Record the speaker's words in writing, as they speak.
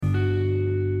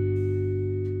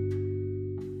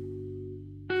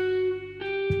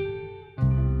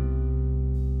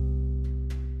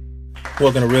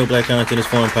Welcome to Real Black Content is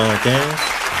Fun Podcast.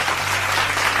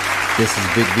 This is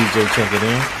Big VJ checking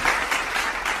in.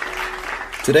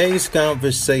 Today's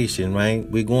conversation, right?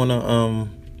 We're gonna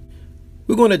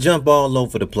jump all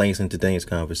over the place in today's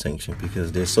conversation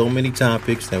because there's so many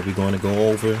topics that we're gonna go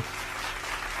over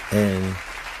and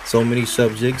so many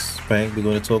subjects, right? We're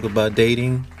gonna talk about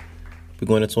dating. We're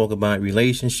going to talk about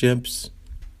relationships.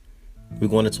 We're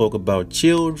going to talk about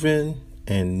children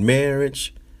and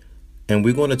marriage. And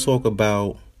we're going to talk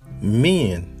about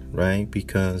men, right?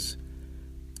 Because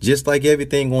just like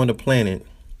everything on the planet,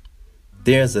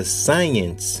 there's a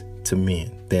science to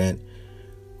men that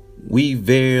we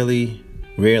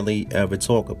rarely ever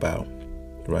talk about,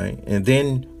 right? And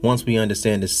then once we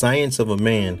understand the science of a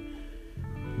man,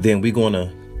 then we're going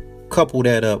to couple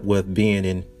that up with being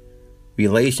in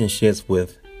relationships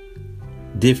with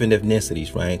different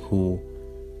ethnicities, right? Who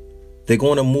they're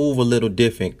going to move a little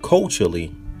different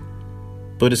culturally,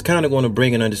 but it's kind of going to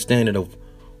bring an understanding of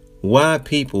why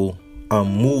people are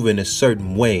moving a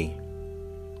certain way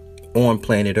on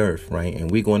planet Earth, right? And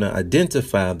we're going to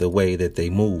identify the way that they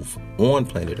move on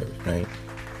planet Earth, right?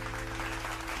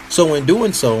 So in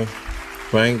doing so,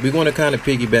 right, we're going to kind of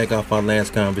piggyback off our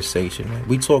last conversation. Right?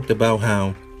 We talked about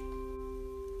how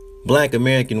Black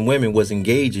American women was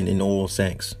engaging in oral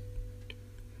sex,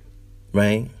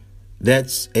 right?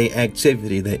 That's a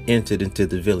activity that entered into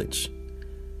the village.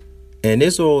 And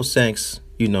this oral sex,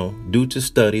 due to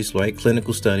studies, right,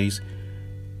 clinical studies,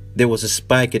 there was a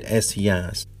spike in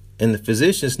STIs. And the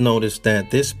physicians noticed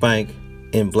that this spike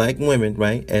in Black women,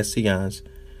 right, STIs,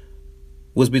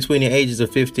 was between the ages of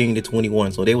 15 to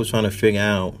 21. So they were trying to figure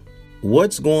out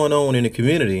what's going on in the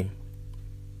community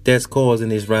that's causing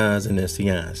this rise in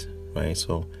STIs, right?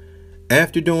 So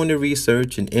after doing the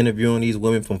research and interviewing these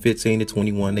women from 15 to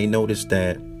 21, they noticed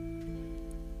that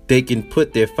they can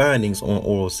put their findings on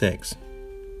oral sex,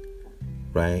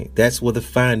 right? That's what the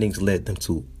findings led them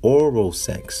to, oral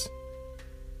sex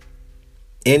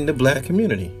in the Black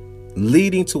community,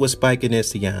 leading to a spike in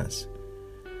STIs.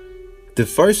 The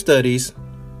first studies,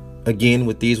 again,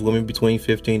 with these women between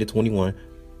 15 to 21,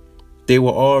 they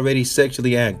were already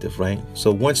sexually active, right?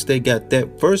 So once they got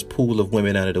that first pool of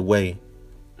women out of the way,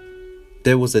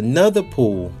 there was another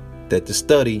pool that the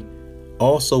study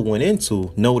also went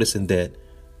into, noticing that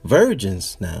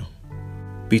virgins now,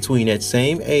 between that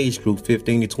same age group,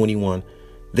 15 to 21,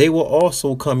 they were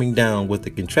also coming down with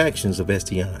the contractions of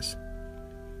STIs.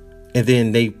 And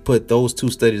then they put those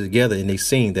two studies together and they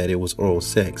seen that it was oral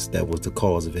sex that was the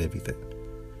cause of everything,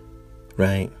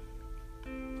 right?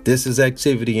 This is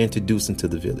activity introduced into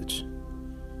the village.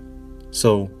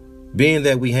 So being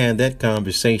that we had that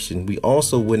conversation, we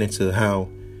also went into how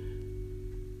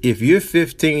if you're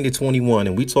 15 to 21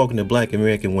 and we talking to Black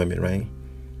American women, right?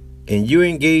 And you're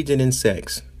engaging in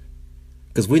sex,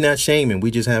 because we're not shaming,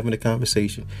 we just having a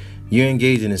conversation. You're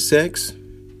engaging in sex.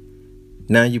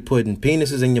 Now you're putting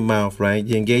penises in your mouth, right?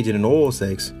 You're engaging in oral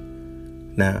sex.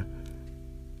 Now,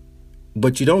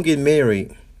 but you don't get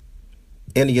married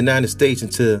in the United States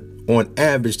until, on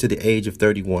average, to the age of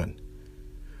 31.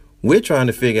 We're trying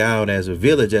to figure out as a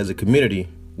village, as a community,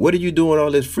 what are you doing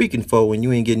all this freaking for when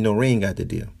you ain't getting no ring out the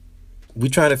deal? We're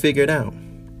trying to figure it out.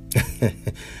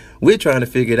 We're trying to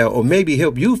figure it out, or maybe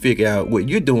help you figure out what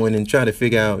you're doing and try to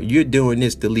figure out you're doing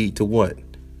this to lead to what?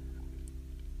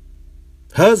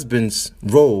 Husband's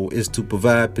role is to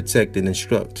provide, protect, and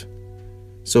instruct.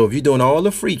 So if you're doing all the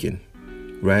freaking,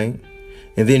 right?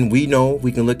 And then we know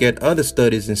we can look at other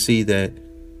studies and see that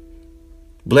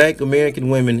Black American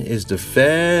women is the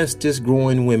fastest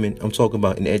growing women. I'm talking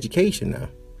about in education now.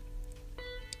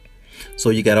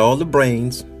 So you got all the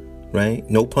brains, right?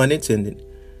 No pun intended.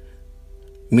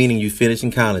 Meaning you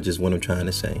finishing college is what I'm trying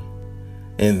to say.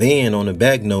 And then on the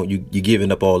back note, you're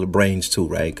giving up all the brains too,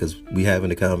 right? Because we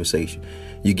having a conversation.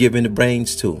 You're giving the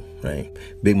brains too, right?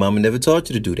 Big Mama never taught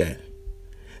you to do that.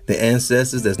 The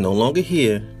ancestors that's no longer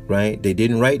here, right? They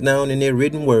didn't write down in their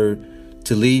written word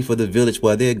to leave for the village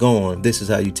while they're gone. This is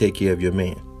how you take care of your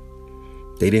man.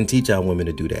 They didn't teach our women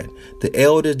to do that. The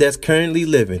elders that's currently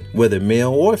living, whether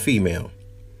male or female,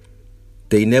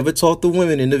 they never taught the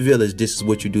women in the village, this is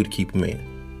what you do to keep a man.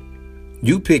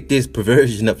 You pick this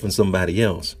perversion up from somebody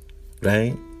else,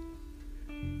 right?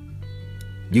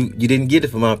 You didn't get it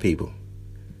from our people.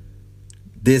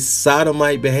 This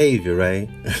sodomite behavior, right?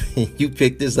 You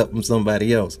picked this up from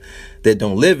somebody else that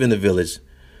don't live in the village.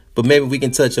 But maybe we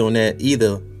can touch on that,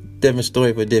 either different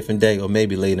story for a different day or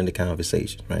maybe later in the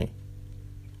conversation, right?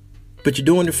 But you're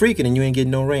doing the freaking and you ain't getting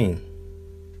no rain.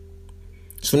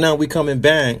 So now we coming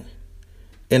back,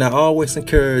 and I always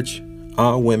encourage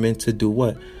our women to do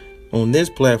what? on this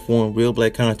platform, Real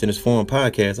Black Consciousness Forum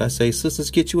Podcast, I say,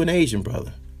 sisters, get you an Asian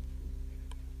brother.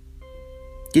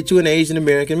 Get you an Asian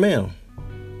American male.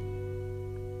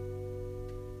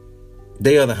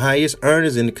 They are the highest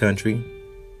earners in the country.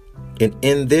 And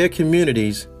in their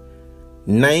communities,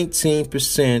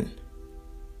 19%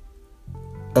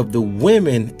 of the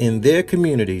women in their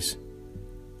communities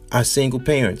are single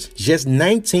parents. Just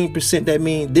 19%. That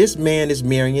means this man is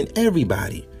marrying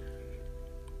everybody.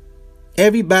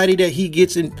 Everybody that he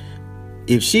gets in.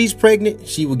 If she's pregnant,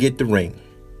 she will get the ring.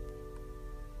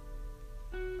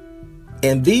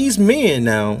 And these men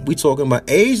now, we talking about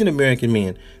Asian American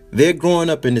men, they're growing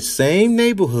up in the same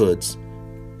neighborhoods.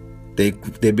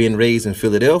 They're being raised in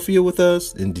Philadelphia with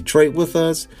us, in Detroit with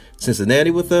us,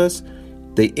 Cincinnati with us.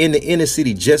 They in the inner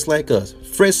city just like us.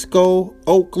 Frisco,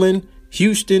 Oakland,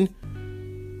 Houston.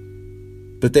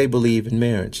 But they believe in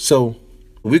marriage. So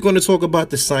we're going to talk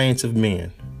about the science of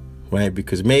man, right?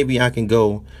 Because maybe I can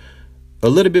go a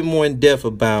little bit more in depth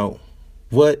about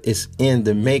what is in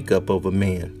the makeup of a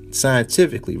man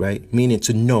scientifically, right? Meaning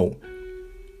to know.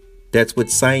 That's what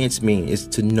science means, is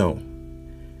to know.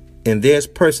 And there's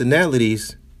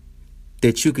personalities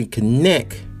that you can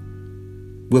connect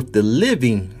with the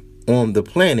living on the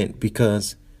planet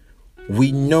because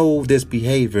we know this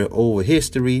behavior over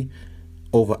history,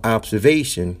 over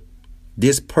observation.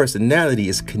 This personality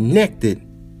is connected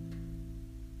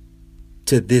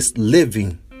to this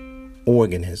living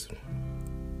organism.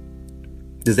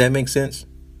 Does that make sense?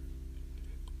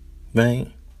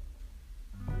 Right?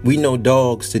 We know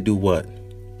dogs to do what?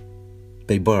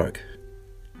 They bark.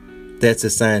 That's a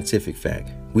scientific fact.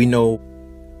 We know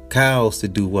cows to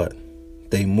do what?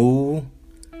 They moo.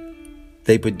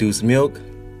 They produce milk.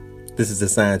 This is a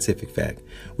scientific fact.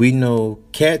 We know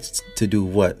cats to do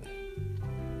what?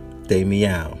 They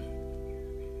meow.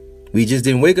 We just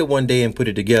didn't wake up one day and put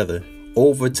it together.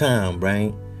 Over time,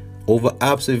 right? Over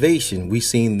observation, we've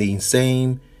seen the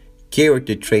same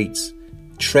character traits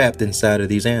trapped inside of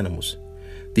these animals.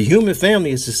 The human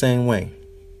family is the same way.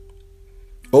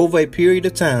 Over a period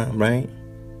of time, right?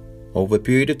 Over a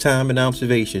period of time and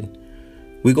observation,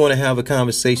 we're going to have a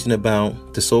conversation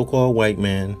about the so-called white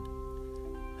man,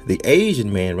 the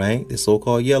Asian man, right? The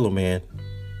so-called yellow man,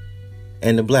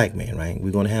 and the black man, right?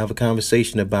 We're going to have a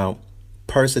conversation about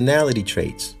personality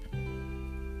traits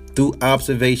through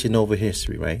observation over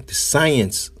history, right? The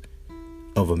science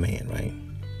of a man, right?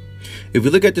 If we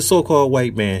look at the so-called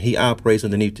white man, he operates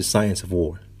underneath the science of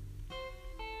war.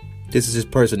 This is his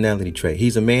personality trait.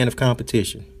 He's a man of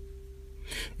competition.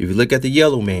 If you look at the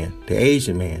yellow man, the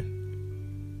Asian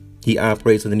man, he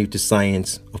operates underneath the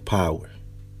science of power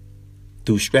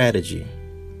through strategy.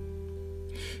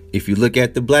 If you look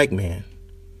at the black man,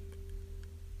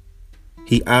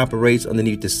 he operates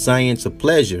underneath the science of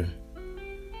pleasure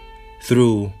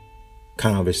through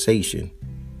conversation,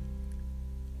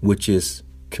 which is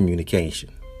communication,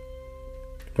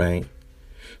 right?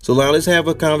 So now let's have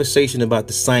a conversation about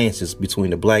the sciences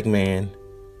between the black man,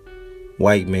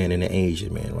 white man, and the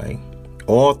Asian man, right?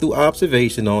 All through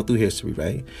observation, all through history,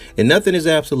 right? And nothing is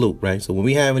absolute, right? So when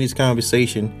we having this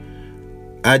conversation,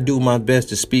 I do my best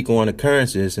to speak on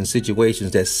occurrences and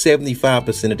situations that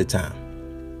 75% of the time.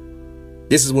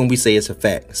 This is when we say it's a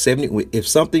fact. If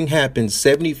something happens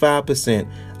 75%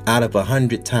 out of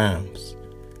 100 times,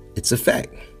 it's a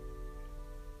fact.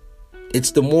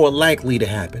 It's the more likely to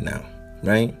happen now,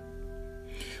 right?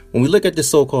 When we look at the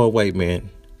so-called white man,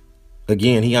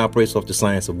 again, he operates off the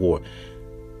science of war.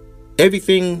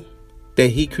 Everything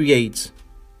that he creates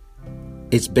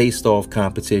is based off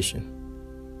competition.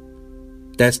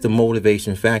 That's the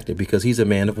motivation factor because he's a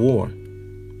man of war.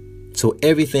 So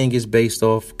everything is based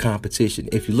off competition.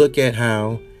 If you look at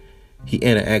how he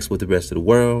interacts with the rest of the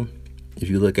world, if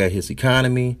you look at his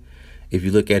economy, if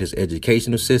you look at his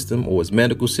educational system or his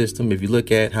medical system, if you look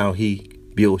at how he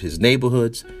built his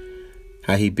neighborhoods,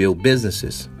 how he built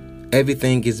businesses,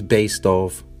 everything is based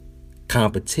off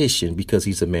competition because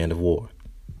he's a man of war.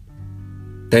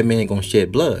 That man gonna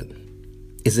shed blood.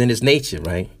 It's in his nature,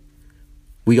 right?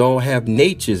 We all have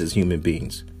natures as human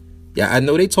beings. Yeah, I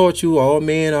know they taught you all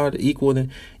men are equal.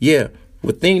 Yeah,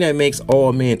 the thing that makes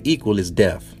all men equal is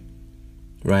death,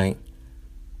 right?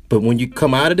 But when you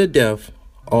come out of the death,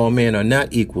 all men are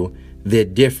not equal. They're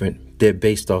different. They're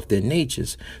based off their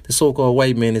natures. The so-called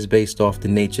white man is based off the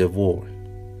nature of war.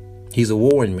 He's a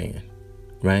warring man,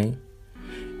 right?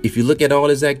 If you look at all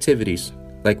his activities,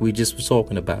 like we just were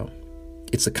talking about,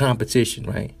 it's a competition,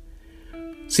 right?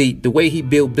 See, the way he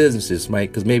built businesses, right?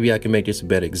 Because maybe I can make this a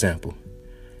better example.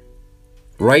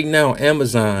 Right now,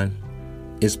 Amazon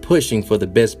is pushing for the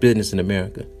best business in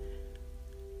America.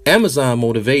 Amazon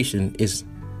motivation is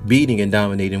beating and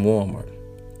dominating Walmart.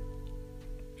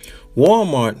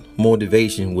 Walmart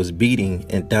motivation was beating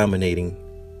and dominating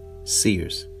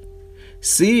Sears.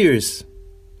 Sears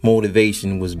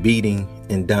motivation was beating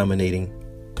and dominating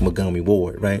Montgomery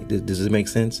Ward, right? Does this make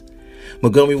sense?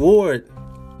 Montgomery Ward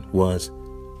was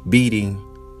beating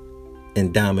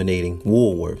and dominating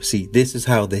Woolworth. See, this is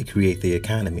how they create their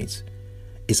economies.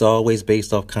 It's always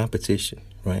based off competition,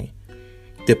 right?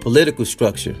 The political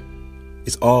structure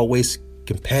is always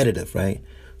competitive, right?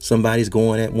 Somebody's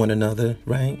going at one another,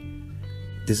 right?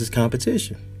 This is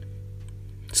competition.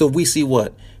 So we see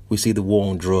what? We see the war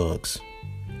on drugs.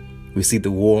 We see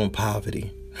the war on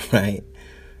poverty, right?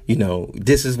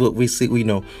 This is what we see.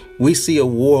 We see a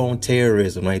war on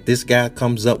terrorism, right? This guy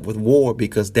comes up with war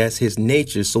because that's his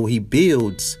nature. So he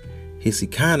builds his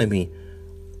economy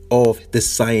off the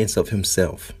science of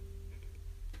himself.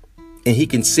 And he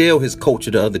can sell his culture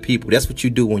to other people. That's what you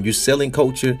do when you're selling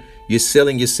culture. You're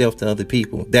selling yourself to other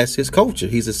people. That's his culture.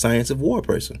 He's a science of war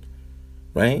person,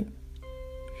 right?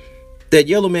 That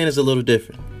yellow man is a little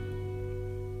different.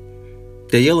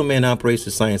 The yellow man operates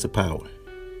the science of power.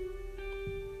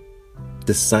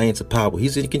 The science of power.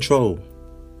 He's in control,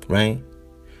 right?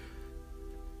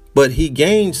 But he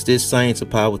gains this science of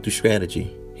power through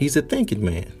strategy. He's a thinking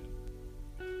man.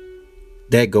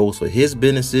 That goes for his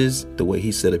businesses, the way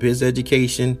he set up his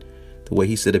education, the way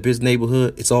he set up his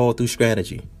neighborhood. It's all through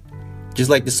strategy. Just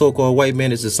like the so-called white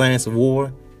man is the science of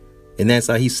war. And that's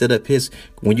how he set up his,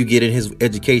 when you get in his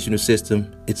educational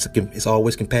system, it's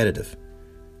always competitive.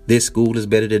 This school is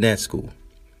better than that school.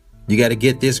 You got to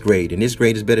get this grade, and this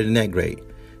grade is better than that grade.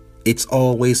 It's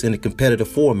always in a competitive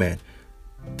format.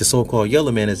 The so-called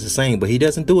yellow man is the same, but he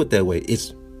doesn't do it that way.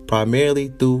 It's primarily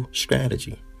through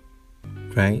strategy,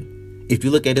 right? If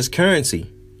you look at his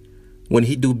currency, when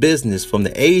he do business from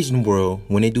the Asian world,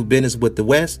 when they do business with the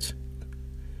West,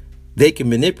 they can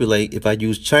manipulate. If I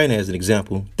use China as an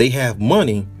example, they have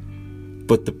money,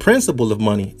 but the principle of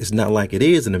money is not like it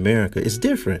is in America. It's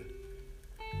different.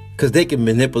 Because they can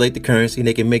manipulate the currency and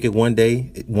they can make it one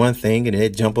day, one thing, and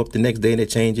then jump up the next day and they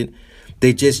change it.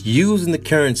 They're just using the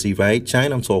currency, right?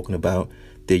 China I'm talking about.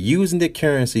 They're using the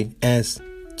currency as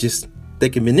just, they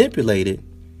can manipulate it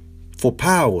for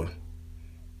power.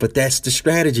 But that's the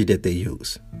strategy that they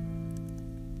use.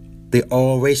 They're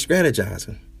always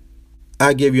strategizing.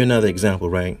 I'll give you another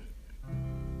example, right?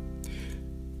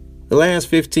 The last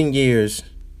 15 years,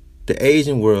 the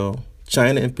Asian world,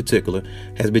 China in particular,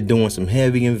 has been doing some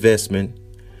heavy investment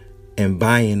and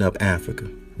buying up Africa,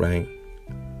 right?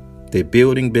 They're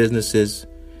building businesses,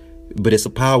 but it's a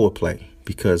power play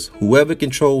because whoever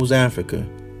controls Africa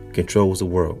controls the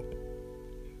world,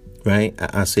 right?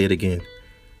 I say it again.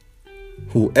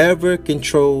 Whoever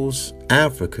controls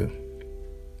Africa,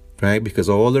 right? Because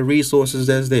all the resources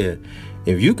that's there,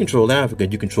 if you control Africa,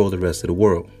 you control the rest of the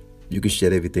world. You can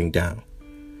shut everything down.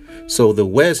 So the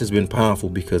West has been powerful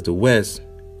because the West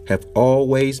have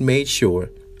always made sure,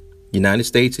 United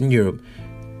States and Europe,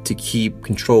 to keep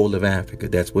control of Africa.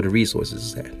 That's where the resources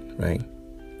is at, right?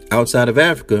 Outside of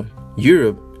Africa,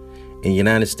 Europe and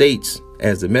United States,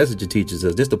 as the messenger teaches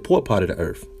us, this is the poor part of the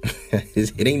earth.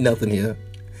 It ain't nothing here,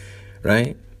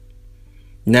 right?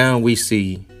 Now we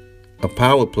see a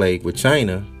power play with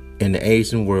China and the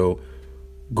Asian world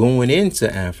going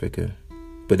into Africa,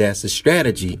 but that's a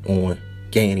strategy on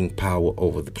gaining power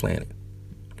over the planet,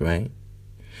 right?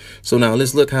 So now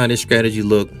let's look how this strategy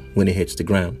look when it hits the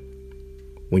ground.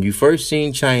 When you first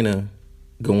seen China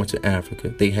go into Africa,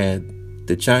 they had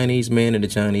the Chinese man and the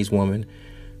Chinese woman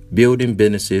building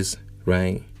businesses,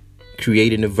 right?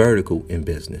 Creating a vertical in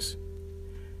business.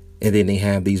 And then they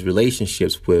have these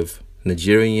relationships with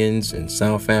Nigerians in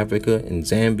South Africa and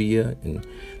Zambia and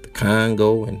the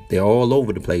Congo, and they're all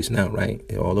over the place now, right?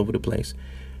 They're all over the place.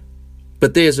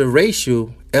 But there's a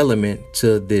racial element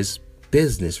to this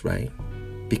business, right?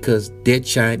 Because they're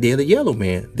the yellow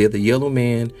man. They're the yellow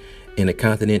man in a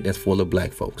continent that's full of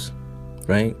black folks,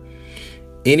 right?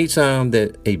 Anytime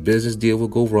that a business deal will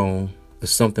go wrong or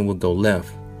something will go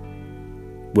left,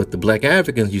 what the black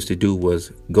Africans used to do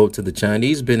was go to the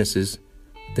Chinese businesses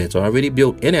that's already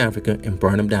built in Africa and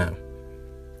burn them down,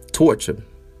 torture them,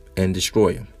 and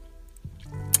destroy them.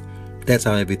 That's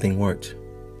how everything worked.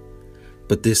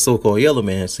 But this so-called yellow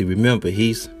man, see, remember,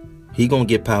 he gonna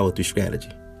get power through strategy.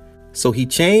 So he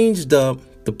changed up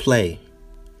the play.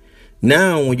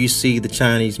 Now, when you see the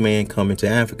Chinese man coming to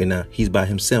Africa, now he's by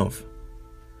himself.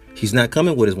 He's not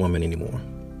coming with his woman anymore.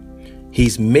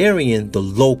 He's marrying the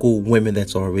local women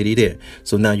that's already there.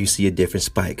 So now you see a different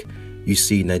spike. You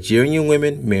see Nigerian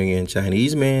women marrying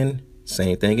Chinese men.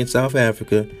 Same thing in South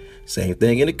Africa. Same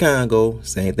thing in the Congo.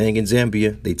 Same thing in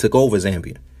Zambia. They took over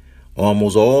Zambia.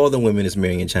 Almost all the women is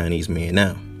marrying Chinese men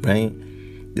now, right?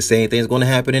 The same thing is going to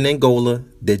happen in Angola.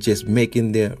 They're just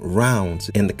making their rounds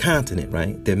in the continent,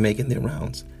 right? They're making their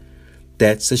rounds.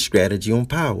 That's a strategy on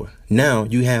power. Now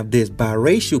you have this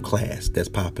biracial class that's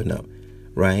popping up,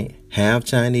 right? Half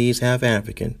Chinese, half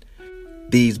African.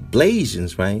 These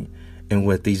Blasians, right? And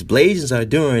what these Blasians are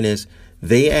doing is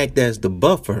they act as the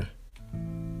buffer.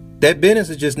 That business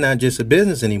is just not just a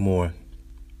business anymore.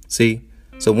 See?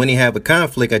 So when you have a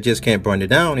conflict, I just can't burn it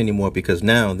down anymore because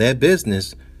now that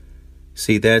business,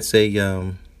 that's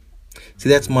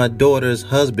my daughter's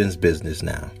husband's business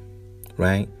now,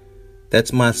 right?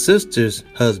 That's my sister's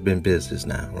husband business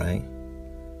now, right?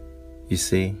 You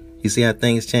see how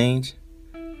things change?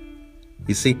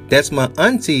 You see, that's my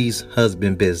auntie's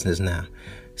husband business now.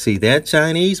 See, that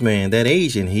Chinese man, that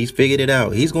Asian, he's figured it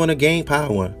out. He's going to gain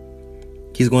power.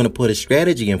 He's going to put a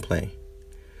strategy in play.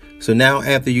 So now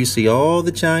after you see all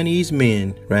the Chinese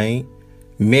men, right,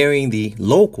 marrying the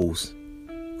locals,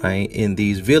 right, in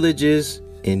these villages,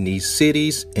 in these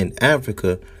cities in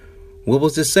Africa, what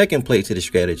was the second play to the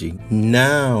strategy?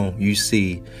 Now you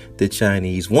see the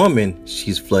Chinese woman,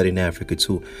 she's flooding Africa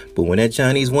too. But when that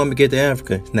Chinese woman get to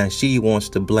Africa, now she wants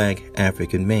the black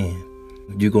African man.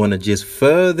 You're going to just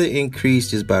further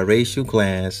increase this biracial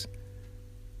class,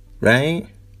 right?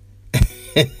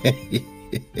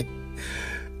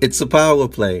 It's a power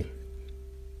play.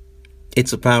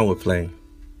 It's a power play,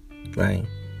 right?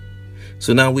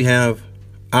 So now we have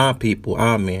our people,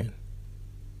 our men,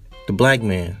 the black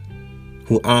man,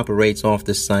 who operates off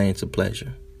the science of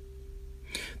pleasure.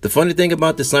 The funny thing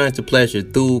about the science of pleasure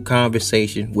through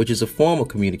conversation, which is a form of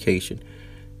communication,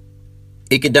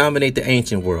 it can dominate the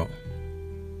ancient world,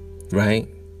 right?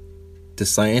 The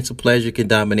science of pleasure can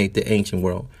dominate the ancient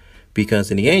world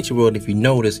because in the ancient world, if you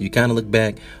notice, you kind of look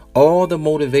back, all the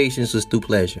motivations was through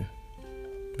pleasure,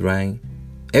 right?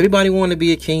 Everybody wanted to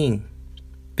be a king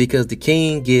because the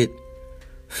king get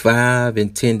 5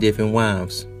 and 10 different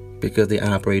wives. Because they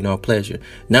operate on pleasure.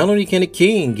 Not only can a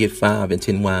king get 5 and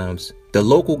 10 wives, the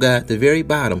local guy at the very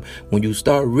bottom, when you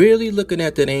start really looking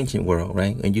at that ancient world,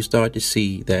 right? And you start to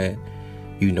see that,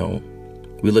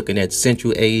 we're looking at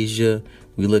Central Asia,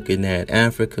 we're looking at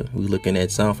Africa, we're looking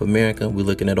at South America, we're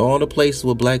looking at all the places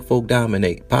where black folk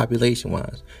dominate,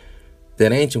 population-wise.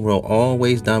 That ancient world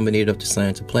always dominated up the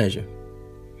science of pleasure.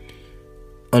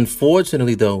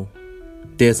 Unfortunately, though,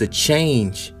 there's a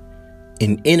change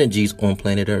in energies on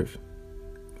planet Earth,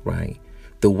 right?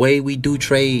 The way we do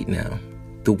trade now,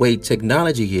 the way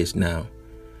technology is now,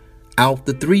 out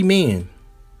the 3 men,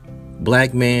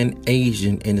 black man,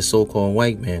 Asian, and the so-called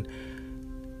white man,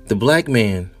 the black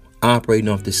man operating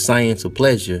off the science of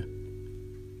pleasure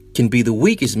can be the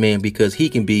weakest man because he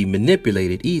can be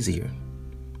manipulated easier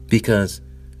because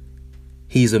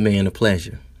he's a man of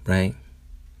pleasure, right?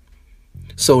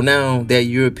 So now that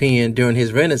European during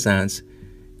his Renaissance,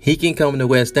 he can come to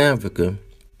West Africa,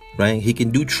 right? He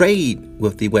can do trade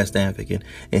with the West African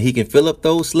and he can fill up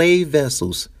those slave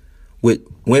vessels with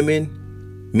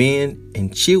women, men,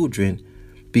 and children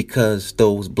because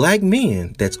those black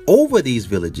men that's over these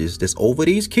villages, that's over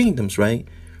these kingdoms, right,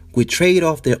 would trade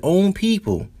off their own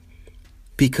people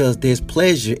because there's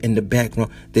pleasure in the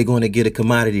background. They're going to get a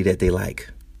commodity that they like.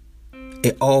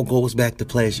 It all goes back to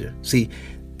pleasure. See,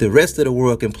 the rest of the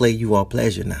world can play you all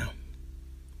pleasure now.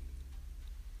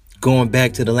 Going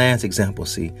back to the last example,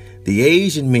 see, the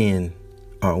Asian men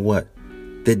are what?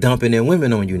 They're dumping their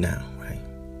women on you now, right?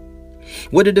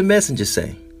 What did the messenger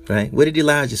say, right? What did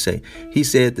Elijah say? He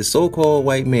said the so-called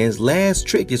white man's last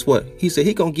trick is what? He said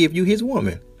he gonna give you his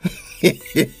woman.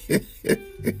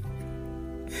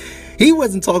 He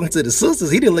wasn't talking to the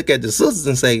sisters. He didn't look at the sisters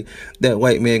and say that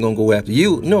white man gonna go after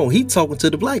you. No, he talking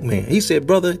to the black man. He said,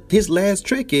 brother, his last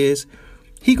trick is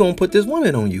he gonna put this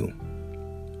woman on you.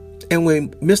 And when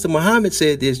Mr. Muhammad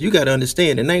said this, you got to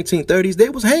understand, in the 1930s, they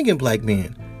was hanging black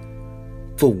men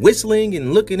for whistling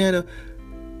and looking at her.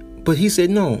 But he said,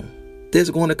 no, there's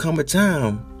going to come a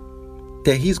time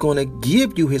that he's going to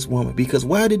give you his woman. Because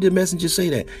why did the messenger say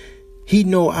that? He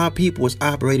know our people is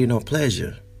operating on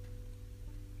pleasure.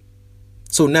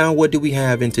 So now what do we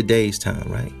have in today's time,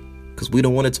 right? Because we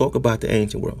don't want to talk about the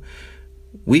ancient world.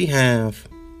 We have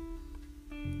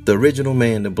the original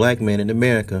man, the black man in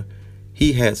America.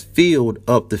 He has filled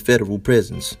up the federal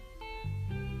prisons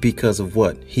because of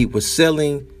what? He was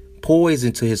selling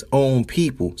poison to his own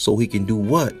people so he can do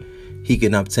what? He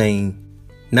can obtain,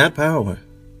 not power,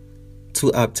 to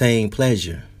obtain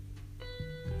pleasure.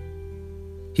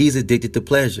 He's addicted to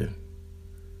pleasure.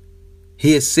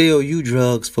 He'll sell you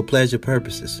drugs for pleasure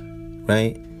purposes,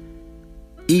 right?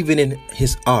 Even in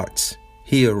his arts,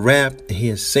 he'll rap,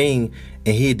 he'll sing,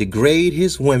 and he'd degrade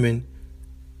his women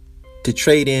to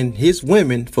trade in his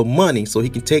women for money so he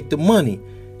can take the money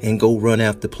and go run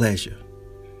after pleasure,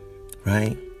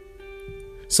 right?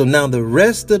 So now the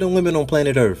rest of the women on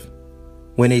planet Earth,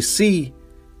 when they see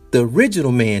the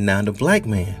original man now, the black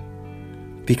man,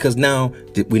 because now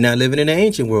we're not living in the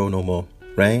ancient world no more,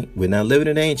 right? We're not living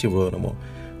in the ancient world no more.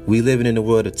 We living in the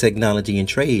world of technology and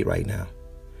trade right now.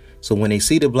 So when they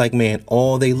see the black man,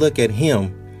 all they look at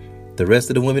him, the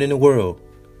rest of the women in the world,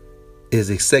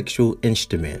 is a sexual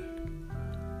instrument.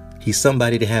 He's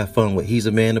somebody to have fun with. He's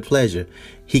a man of pleasure.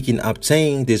 He can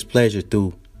obtain this pleasure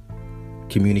through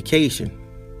communication,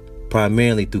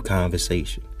 primarily through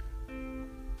conversation.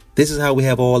 This is how we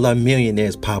have all our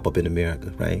millionaires pop up in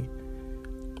America, right?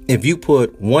 If you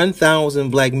put 1,000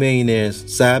 black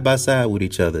millionaires side by side with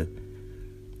each other,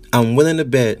 I'm willing to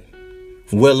bet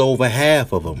well over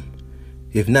half of them,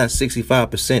 if not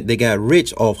 65%, they got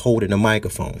rich off holding a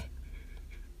microphone.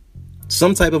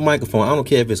 Some type of microphone. I don't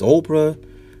care if it's Oprah.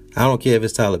 I don't care if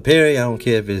it's Tyler Perry. I don't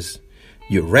care if it's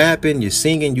you're rapping, you're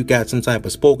singing, you got some type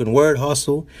of spoken word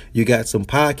hustle. You got some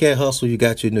podcast hustle. You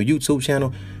got your new YouTube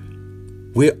channel.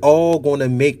 We're all going to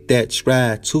make that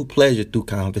stride to pleasure through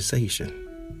conversation.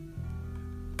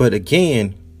 But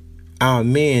again, our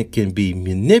men can be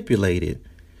manipulated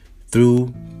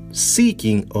through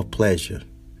seeking of pleasure,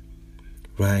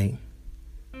 right?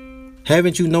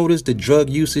 Haven't you noticed the drug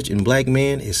usage in black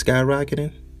men is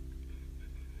skyrocketing?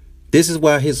 This is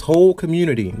why his whole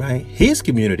community, right? His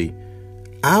community,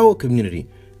 our community,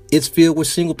 it's filled with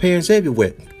single parents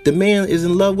everywhere. The man is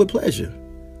in love with pleasure.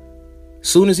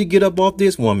 Soon as he get up off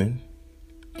this woman,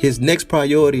 his next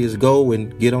priority is go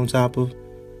and get on top of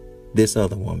this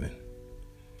other woman,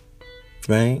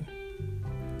 right?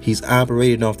 He's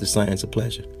operating off the science of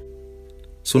pleasure.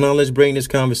 So now let's bring this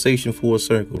conversation full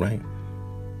circle, right?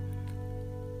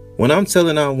 When I'm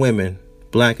telling our women,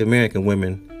 black American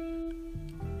women,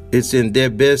 it's in their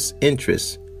best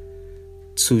interest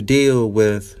to deal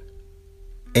with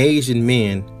Asian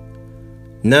men,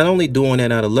 not only doing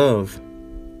that out of love,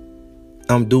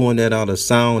 I'm doing that out of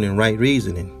sound and right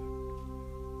reasoning.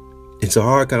 It's a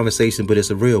hard conversation, but it's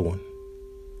a real one,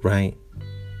 right?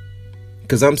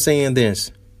 Because I'm saying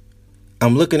this.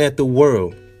 I'm looking at the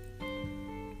world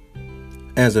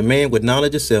as a man with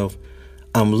knowledge of self.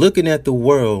 I'm looking at the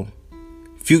world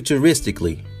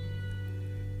futuristically.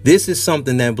 This is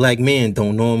something that black men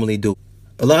don't normally do.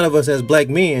 A lot of us as black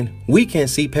men, we can't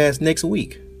see past next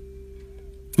week.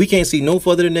 We can't see no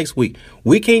further than next week.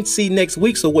 We can't see next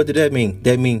week. So what did that mean?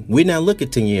 That means we're not looking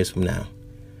 10 years from now.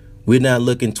 We're not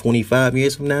looking 25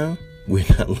 years from now. We're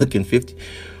not looking 50.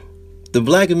 The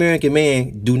black American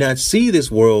man do not see this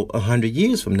world 100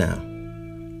 years from now.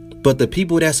 But the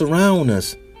people that surround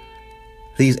us,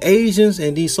 these Asians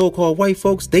and these so-called white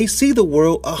folks, they see the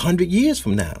world 100 years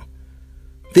from now.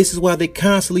 This is why they're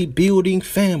constantly building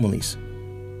families.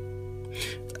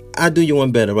 I do you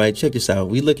one better, right? Check this out.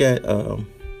 We look at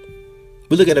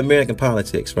American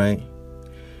politics, right?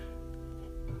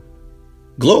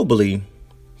 Globally,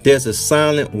 there's a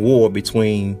silent war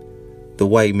between the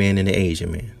white man and the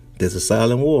Asian man. There's a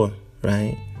silent war,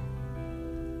 right?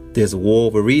 There's a war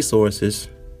over resources,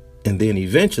 and then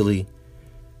eventually,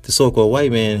 the so-called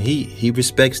white man, he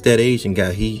respects that Asian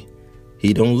guy. He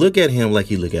don't look at him like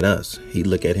he look at us. He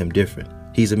look at him different.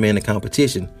 He's a man of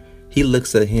competition. He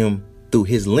looks at him through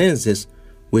his lenses,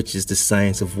 which is the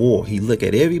science of war. He look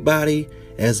at everybody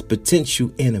as a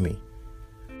potential enemy.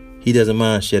 He doesn't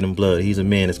mind shedding blood. He's a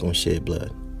man that's going to shed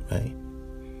blood, right?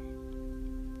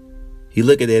 He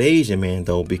look at that Asian man,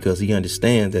 though, because he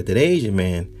understands that Asian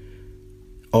man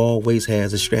always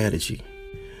has a strategy.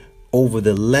 Over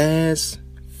the last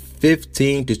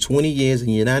 15 to 20 years in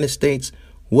the United States,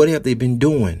 what have they been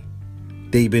doing?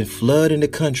 They've been flooding the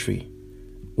country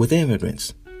with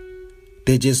immigrants.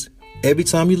 They just, every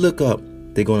time you look up,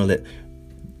 they're going to let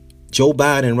Joe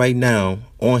Biden right now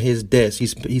on his desk,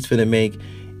 he's finna make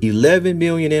 11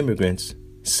 million immigrants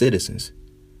citizens,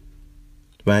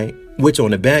 right? Which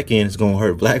on the back end is going to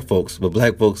hurt black folks. But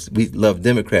black folks, we love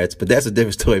Democrats, but that's a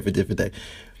different story for a different day.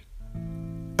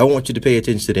 I want you to pay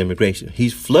attention to the immigration.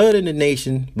 He's flooding the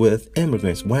nation with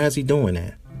immigrants. Why is he doing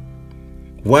that?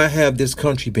 Why have this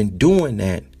country been doing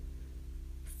that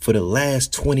for the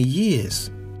last 20 years?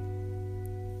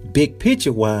 Big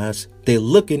picture wise, they're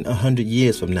looking 100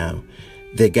 years from now.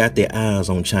 They got their eyes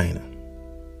on China.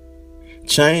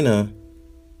 China,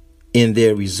 in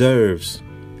their reserves,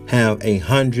 have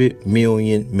 100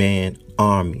 million man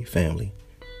army, family.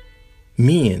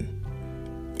 Men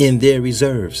in their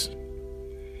reserves.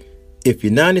 If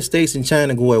United States and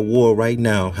China go at war right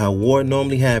now, how war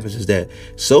normally happens is that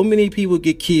so many people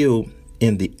get killed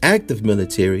in the active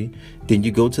military, then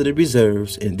you go to the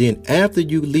reserves, and then after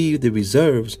you leave the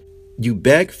reserves, you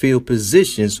backfill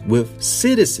positions with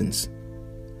citizens.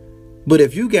 But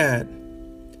if you got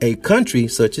a country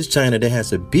such as China that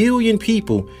has 1 billion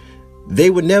people, they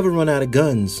would never run out of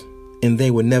guns and they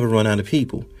would never run out of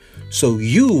people. So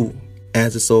you,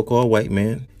 as a so-called white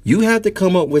man, you have to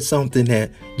come up with something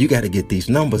that you got to get these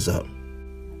numbers up.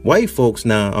 White folks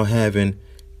now are having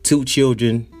 2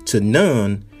 children to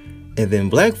none, and then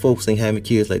black folks ain't having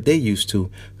kids like they used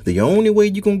to. The only way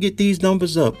you're going to get these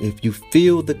numbers up if you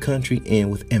fill the country in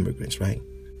with immigrants, right?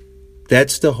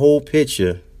 That's the whole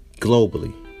picture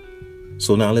globally.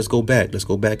 So now let's go back. Let's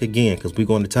go back again, because we're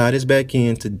going to tie this back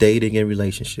into dating and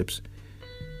relationships.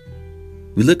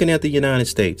 We're looking at the United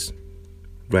States,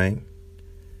 right?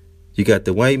 You got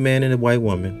the white man and the white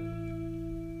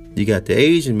woman. You got the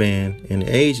Asian man and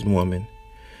the Asian woman.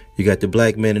 You got the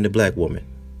black man and the black woman.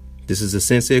 This is a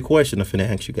sincere question I'm finna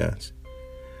ask you guys.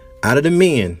 Out of the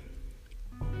men,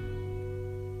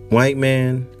 white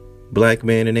man, black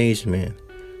man, and Asian man,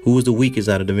 who was the weakest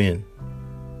out of the men?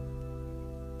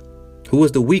 Who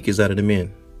was the weakest out of the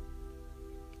men?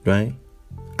 Right?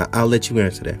 I'll let you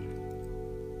answer that.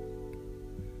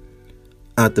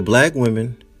 Out the black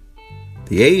women,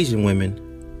 the Asian women,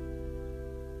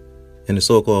 and the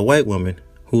so-called white woman,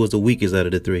 who was the weakest out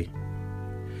of the 3?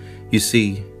 You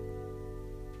see,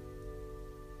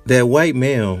 that white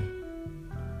male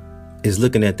is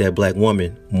looking at that black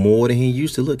woman more than he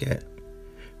used to look at,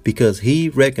 because he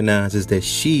recognizes that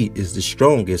she is the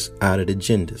strongest out of the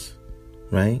genders,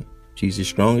 right? She's the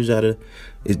strongest out of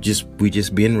we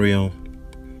just being real.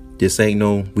 This ain't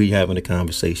no we having a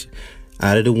conversation.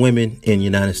 Out of the women in the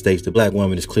United States, the black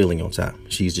woman is clearly on top.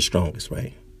 She's the strongest,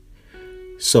 right?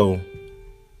 So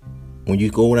when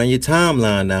you go down your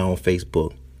timeline now on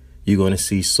Facebook, you're going to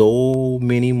see so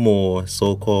many more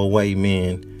so-called white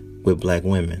men with black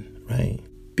women, right?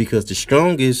 Because the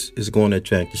strongest is going to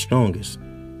attract the strongest.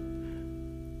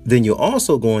 Then you're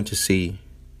also going to see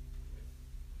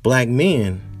black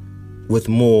men with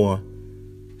more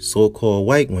so-called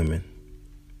white women,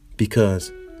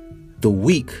 because the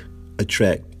weak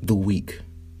attract the weak.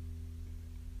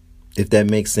 If that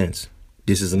makes sense.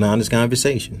 This is an honest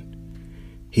conversation.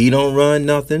 He don't run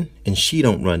nothing and she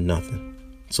don't run nothing.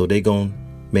 So they gonna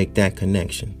make that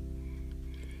connection.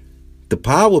 The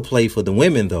power play for the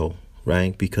women though,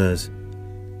 right? Because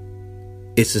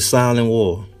it's a silent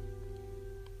war.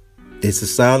 It's a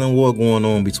silent war going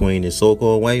on between this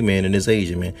so-called white man and this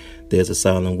Asian man. There's a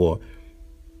silent war.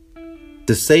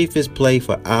 The safest play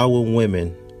for our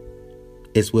women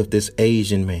is with this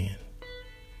Asian man,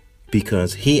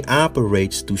 because he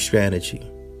operates through strategy.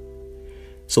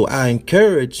 So I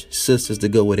encourage sisters to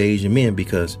go with Asian men,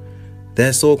 because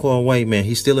that so-called white man,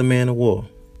 he's still a man of war,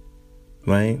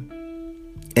 right?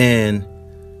 And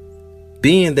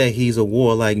being that he's a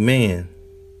warlike man,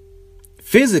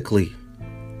 physically,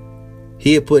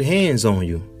 he'll put hands on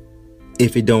you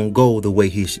if it don't go the way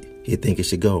he think it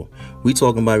should go. We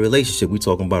talking about relationship. We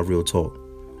talking about real talk.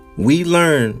 We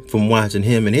learn from watching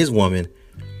him and his woman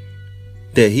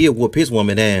that he'll whoop his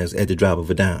woman ass at the drop of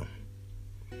a dime.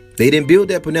 They didn't build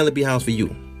that Penelope house for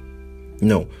you.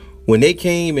 No. When they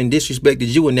came and disrespected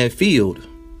you in that field,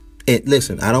 and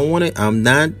listen, I'm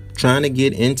not trying to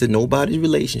get into nobody's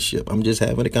relationship. I'm just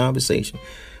having a conversation.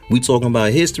 We talking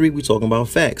about history. We talking about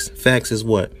facts. Facts is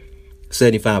what?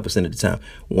 75% of the time.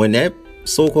 When that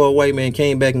so-called white man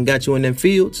came back and got you in them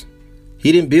fields,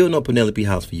 he didn't build no Penelope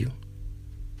house for you.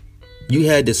 You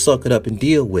had to suck it up and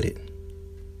deal with it.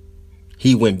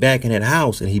 He went back in that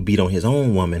house and he beat on his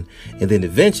own woman. And then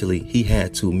eventually he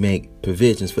had to make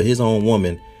provisions for his own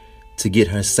woman to get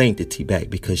her sanctity back,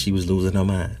 because she was losing her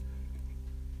mind.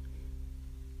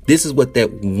 This is what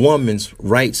that woman's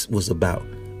rights was about.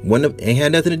 Ain't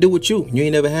had nothing to do with you. You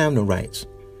ain't never have no rights.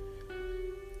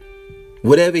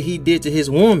 Whatever he did to his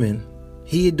woman,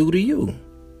 he'd do to you.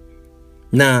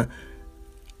 Now,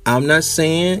 I'm not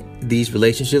saying these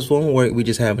relationships won't work. We're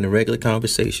just having a regular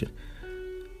conversation.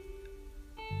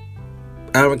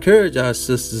 I encourage our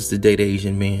sisters to date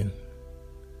Asian men,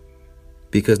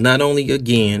 because not only,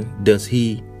 again, does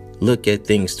he look at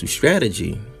things through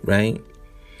strategy, right?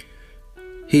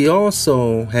 He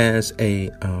also has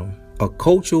a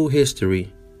cultural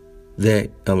history that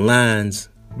aligns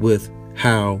with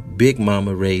how Big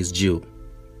Mama raised you,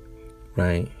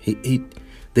 right?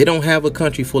 They don't have a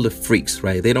country full of freaks,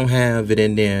 right? They don't have it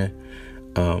in there.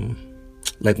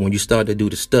 Like when you start to do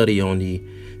the study on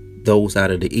those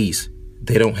out of the East,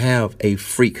 they don't have a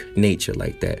freak nature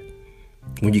like that.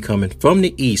 When you're coming from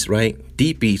the East, right?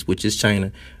 Deep East, which is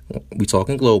China, we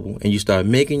talking global, and you start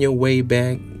making your way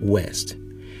back west.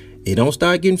 It don't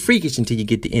start getting freakish until you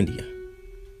get to India.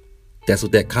 That's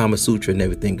what that Kama Sutra and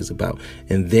everything is about.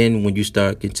 And then when you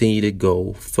continue to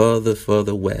go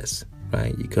further west,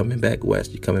 right? You're coming back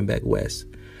west.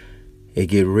 It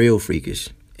get real freakish.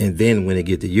 And then when it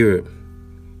get to Europe,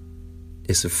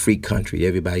 it's a freak country.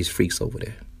 Everybody's freaks over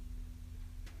there.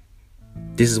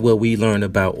 This is where we learn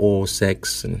about oral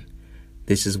sex, and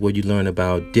this is where you learn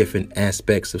about different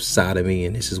aspects of sodomy,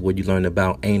 and this is where you learn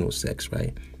about anal sex,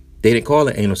 right? They didn't call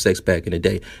it anal sex back in the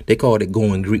day. They called it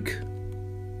going Greek,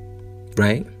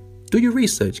 right? Do your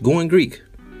research. Going Greek.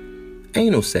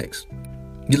 Anal sex.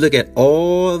 You look at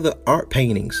all the art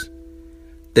paintings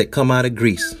that come out of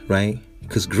Greece, right?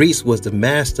 Because Greece was the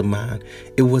mastermind.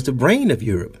 It was the brain of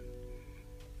Europe.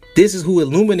 This is who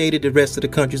illuminated the rest of the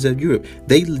countries of Europe.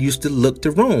 They used to look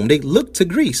to Rome. They looked to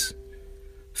Greece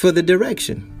for the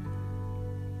direction.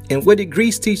 And what did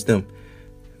Greece teach them?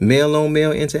 Male on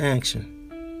male interaction,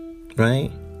 right?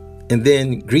 And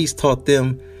then Greece taught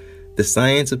them the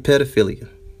science of pedophilia.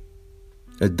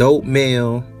 Adult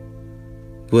male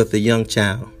with a young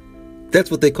child.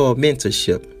 That's what they call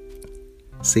mentorship.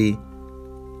 See?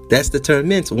 That's the term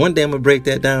mentor. One day I'm going to break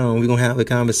that down. We're going to have a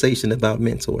conversation about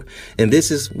mentor. And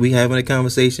we having a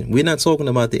conversation. We're not talking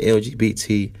about the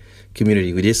LGBT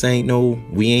community.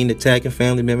 We ain't attacking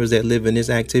family members that live in this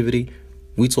activity.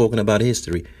 We talking about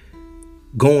history.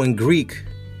 Going Greek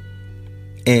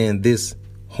and this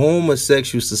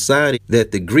homosexual society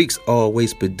that the Greeks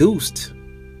always produced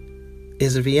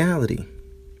is a reality.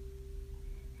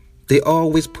 They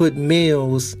always put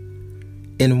males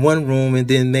in one room and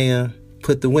then they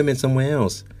put the women somewhere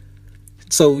else.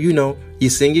 So, you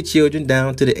send your children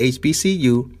down to the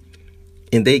HBCU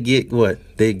and they get what?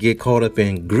 They get caught up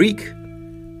in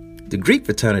the Greek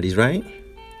fraternities, right?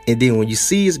 And then when you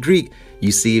see it's Greek,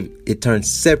 you see it turns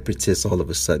separatist all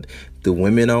of a sudden. The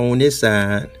women are on this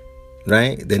side,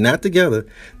 right? They're not together.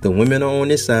 The women are on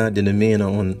this side, then the men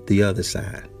are on the other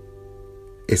side.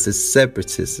 It's a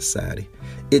separatist society.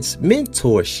 It's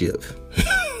mentorship.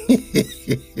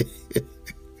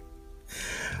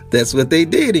 That's what they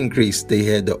did in Greece. They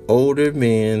had the older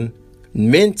men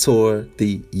mentor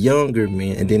the younger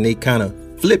men, and then they kind of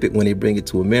flip it when they bring it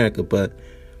to America. But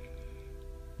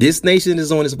this nation is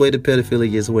on its way to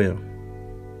pedophilia as well.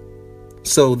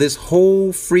 So this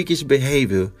whole freakish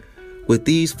behavior with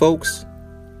these folks,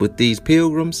 with these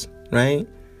pilgrims, right?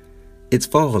 It's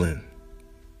falling.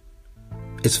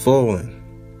 It's falling.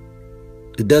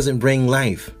 It doesn't bring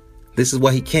life. This is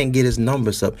why he can't get his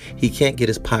numbers up. He can't get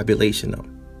his population up.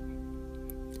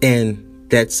 And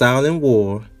that silent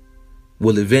war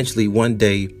will eventually one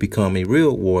day become a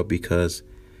real war because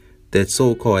that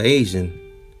so-called Asian,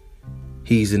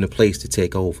 he's in a place to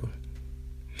take over.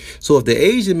 So if the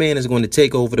Asian man is going to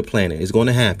take over the planet, it's going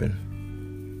to happen.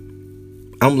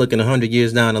 I'm looking 100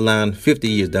 years down the line, 50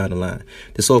 years down the line.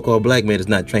 The so-called black man is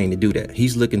not trained to do that.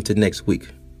 He's looking to next week.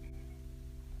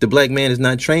 The black man is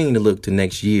not trained to look to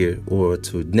next year or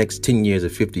to next 10 years or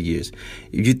 50 years.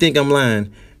 If you think I'm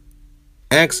lying,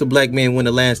 ask a black man when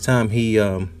the last time he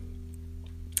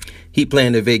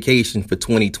planned a vacation for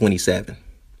 2027.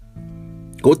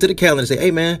 Go to the calendar and say,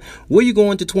 hey man, where you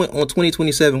going to on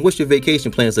 2027? What's your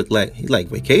vacation plans look like? He's like,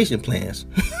 vacation plans?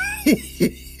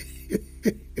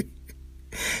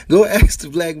 Go ask the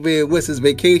black man what's his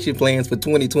vacation plans for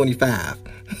 2025.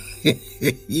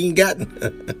 He ain't got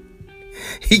none.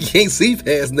 He can't see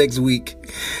past next week,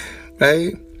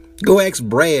 right? Go ask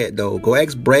Brad, though. Go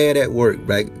ask Brad at work,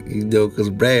 right?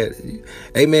 Because Brad,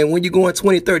 hey, man, when you going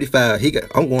 2035?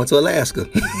 I'm going to Alaska.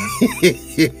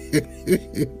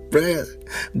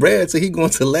 Brad said he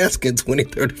going to Alaska in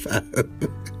 2035.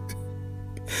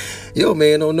 Yo,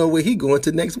 man, don't know where he going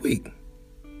to next week.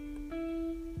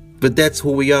 But that's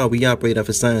who we are. We operate off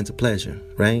a science of pleasure,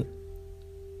 right?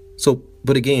 So,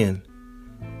 but again,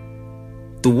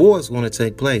 the war is going to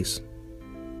take place.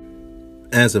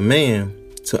 As a man,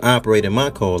 to operate in my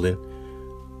calling,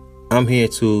 I'm here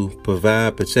to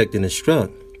provide, protect, and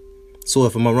instruct. So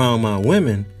if I'm around my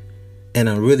women and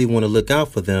I really want to look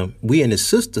out for them, we in a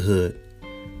sisterhood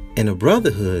and a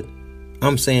brotherhood.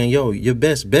 I'm saying, yo, your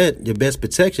best bet, your best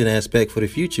protection aspect for the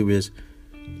future is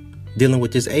dealing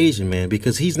with this Asian man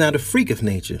because he's not a freak of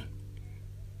nature.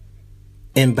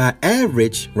 And by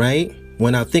average, right,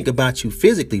 when I think about you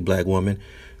physically, black woman,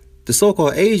 the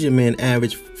so-called Asian men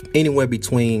average anywhere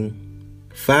between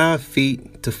 5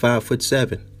 feet to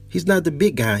 5'7". He's not the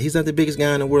big guy. He's not the biggest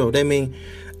guy in the world. I mean,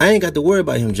 I ain't got to worry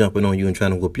about him jumping on you and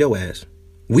trying to whoop your ass.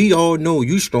 We all know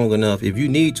you strong enough. If you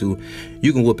need to,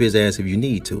 you can whoop his ass if you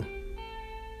need to.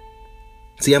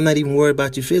 See, I'm not even worried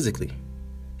about you physically.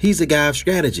 He's a guy of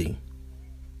strategy.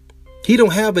 He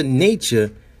don't have a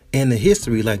nature And the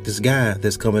history, like this guy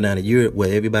that's coming out of Europe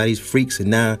where everybody's freaks, and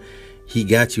now he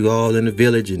got you all in the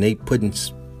village and they putting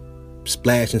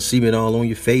splashing semen all on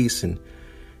your face and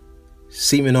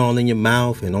semen all in your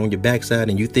mouth and on your backside,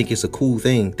 and you think it's a cool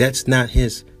thing. That's not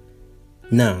his.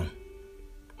 No.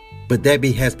 But that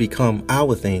has become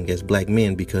our thing as black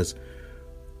men because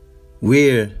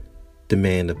we're the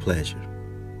man of pleasure.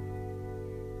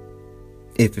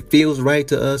 If it feels right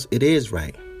to us, it is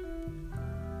right.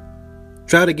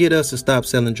 Try to get us to stop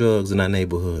selling drugs in our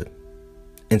neighborhood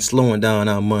and slowing down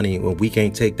our money when we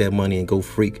can't take that money and go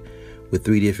freak with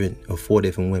 3 different or 4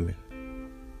 different women.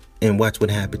 And watch what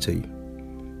happens to you.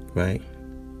 Right?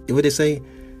 What they say?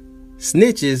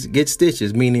 Snitches get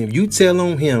stitches, meaning if you tell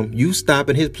on him, you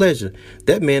stopping his pleasure.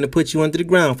 That man will put you under the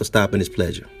ground for stopping his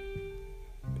pleasure.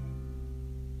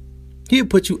 He'll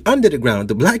put you under the ground.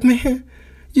 The black man,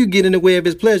 you get in the way of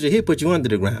his pleasure, he'll put you under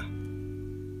the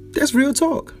ground. That's real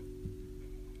talk.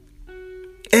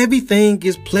 Everything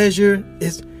is pleasure,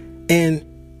 and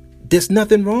there's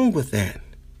nothing wrong with that.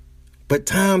 But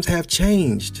times have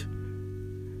changed.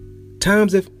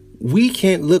 We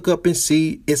can't look up and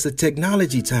see it's a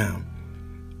technology time.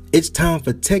 It's time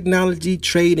for technology,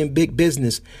 trade, and big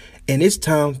business. And it's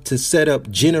time to set up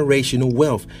generational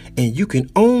wealth. And you can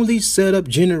only set up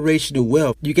generational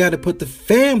wealth. You got to put the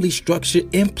family structure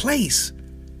in place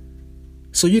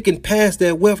so you can pass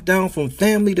that wealth down from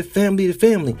family to family to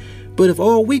family. But if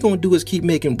all we going to do is keep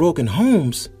making broken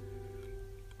homes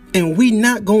and we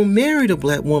not going to marry the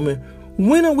black woman,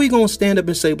 when are we going to stand up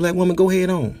and say, black woman, go ahead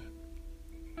on?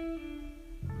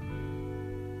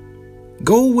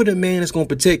 Go with a man that's going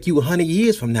to protect you 100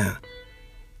 years from now.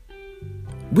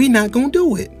 We're not going to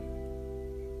do it.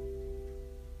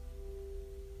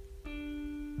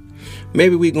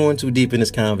 Maybe we're going too deep in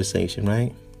this conversation,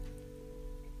 right?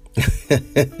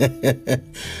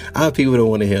 Our people don't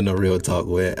want to hear no real talk.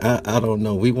 I don't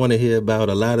know. We want to hear about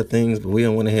a lot of things, but we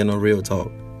don't want to hear no real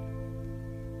talk.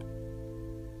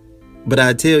 But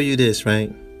I tell you this,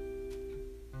 right?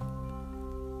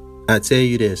 I tell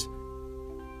you this.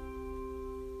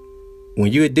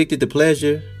 When you're addicted to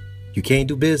pleasure, you can't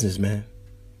do business, man.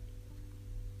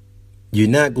 You're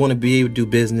not going to be able to do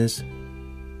business.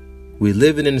 We're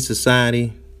living in a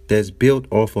society that's built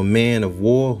off a man of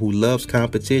war who loves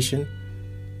competition.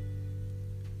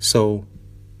 So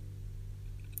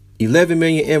 11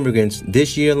 million immigrants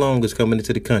this year alone is coming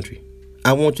into the country.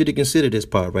 I want you to consider this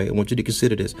part, right? I want you to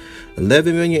consider this.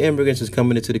 11 million immigrants is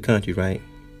coming into the country, right?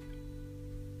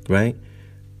 Right?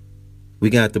 We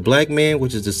got the black man,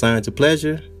 which is the science of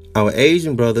pleasure. Our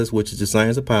Asian brothers, which is the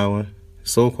science of power.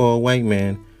 So-called white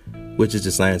man, which is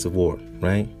the science of war,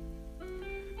 right?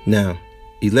 Now,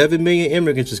 11 million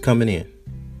immigrants is coming in,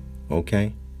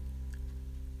 okay?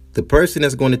 The person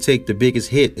that's going to take the biggest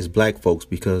hit is black folks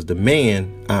because the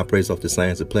man operates off the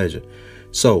science of pleasure.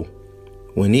 So,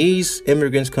 when these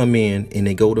immigrants come in and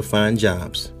they go to find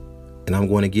jobs, and I'm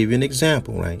going to give you an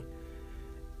example, right?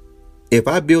 If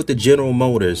I built the General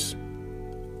Motors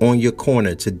on your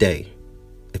corner today,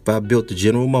 if I built the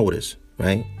General Motors,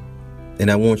 right?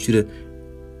 And I want you to,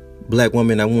 black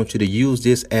woman, I want you to use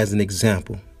this as an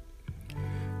example.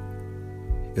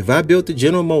 If I built the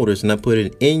General Motors and I put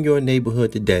it in your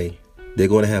neighborhood today, they're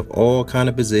going to have all kind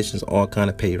of positions, all kind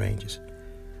of pay ranges.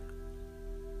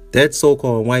 That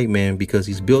so-called white man, because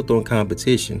he's built on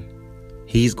competition,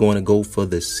 he's going to go for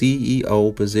the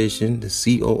CEO position, the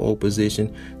COO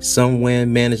position, somewhere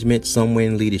in management, somewhere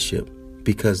in leadership,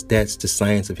 because that's the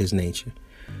science of his nature.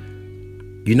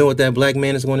 You know what that black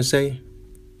man is going to say?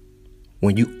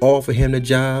 When you offer him the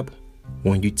job,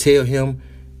 when you tell him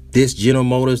this General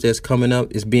Motors that's coming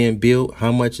up is being built,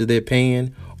 how much are they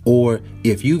paying? Or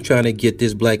if you trying to get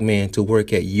this black man to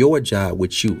work at your job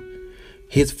with you,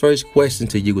 his first question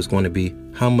to you is going to be,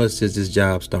 how much does this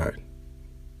job start?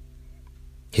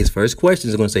 His first question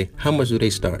is going to say, how much do they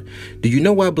start? Do you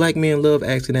know why black men love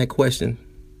asking that question?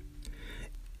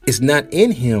 It's not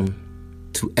in him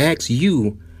to ask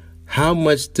you, how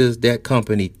much does that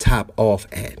company top off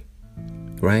at?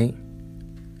 Right?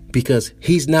 Because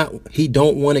he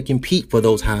don't want to compete for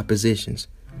those high positions.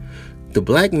 The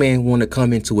black man want to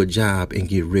come into a job and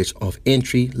get rich off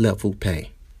entry level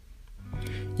pay.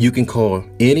 You can call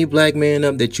any black man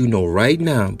up that you know right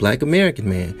now, black American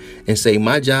man, and say,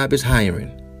 my job is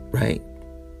hiring, right?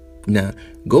 Now,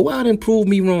 go out and prove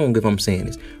me wrong if I'm saying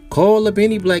this. Call up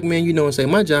any black man you know and say,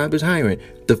 my job is hiring.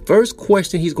 The first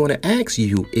question he's going to ask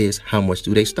you is, how much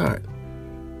do they start?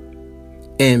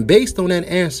 And based on that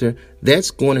answer,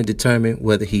 that's going to determine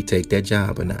whether he take that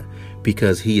job or not,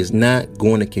 because he is not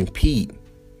going to compete.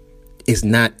 It's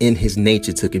not in his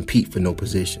nature to compete for no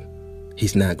position.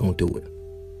 He's not going to do it.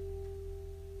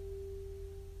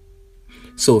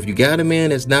 So if you got a man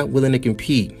that's not willing to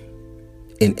compete,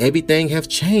 and everything have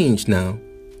changed now,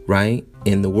 right?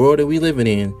 In the world that we living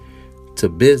in, to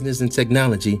business and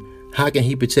technology, how can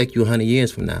he protect you 100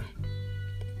 years from now?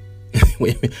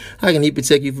 Wait a minute. How can he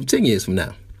protect you from 10 years from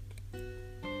now?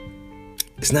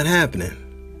 It's not happening.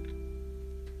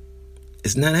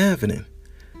 It's not happening.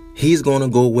 He's going to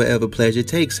go wherever pleasure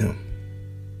takes him.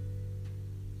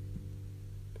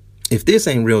 If this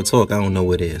ain't real talk, I don't know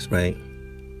what is, right?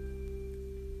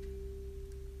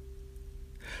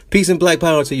 Peace and black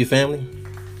power to your family.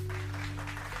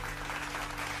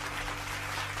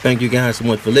 Thank you guys so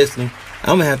much for listening.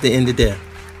 I'm going to have to end it there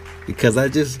because I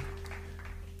don't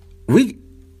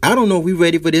know if we're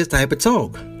ready for this type of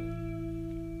talk.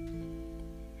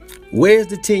 Where's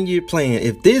the 10-year plan?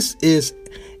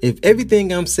 If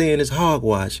everything I'm saying is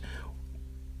hogwash,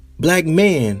 black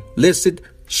man, listen,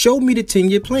 show me the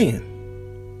 10-year plan.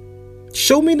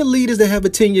 Show me the leaders that have a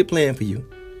 10-year plan for you.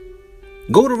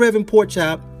 Go to Reverend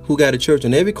Porkchop, who got a church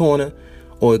on every corner,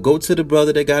 or go to the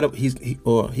brother that got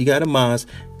he got a mosque.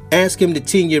 Ask him the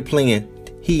 10-year plan.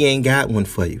 He ain't got one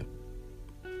for you.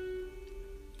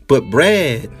 But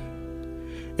Brad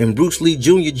and Bruce Lee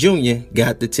Jr.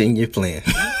 got the 10-year plan.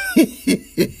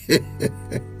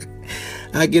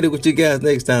 I'll get it with you guys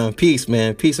next time. Peace,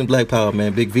 man. Peace and black power,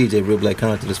 man. Big VJ, Real Black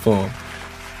Consciousness Forum.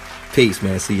 Peace,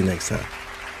 man. See you next time.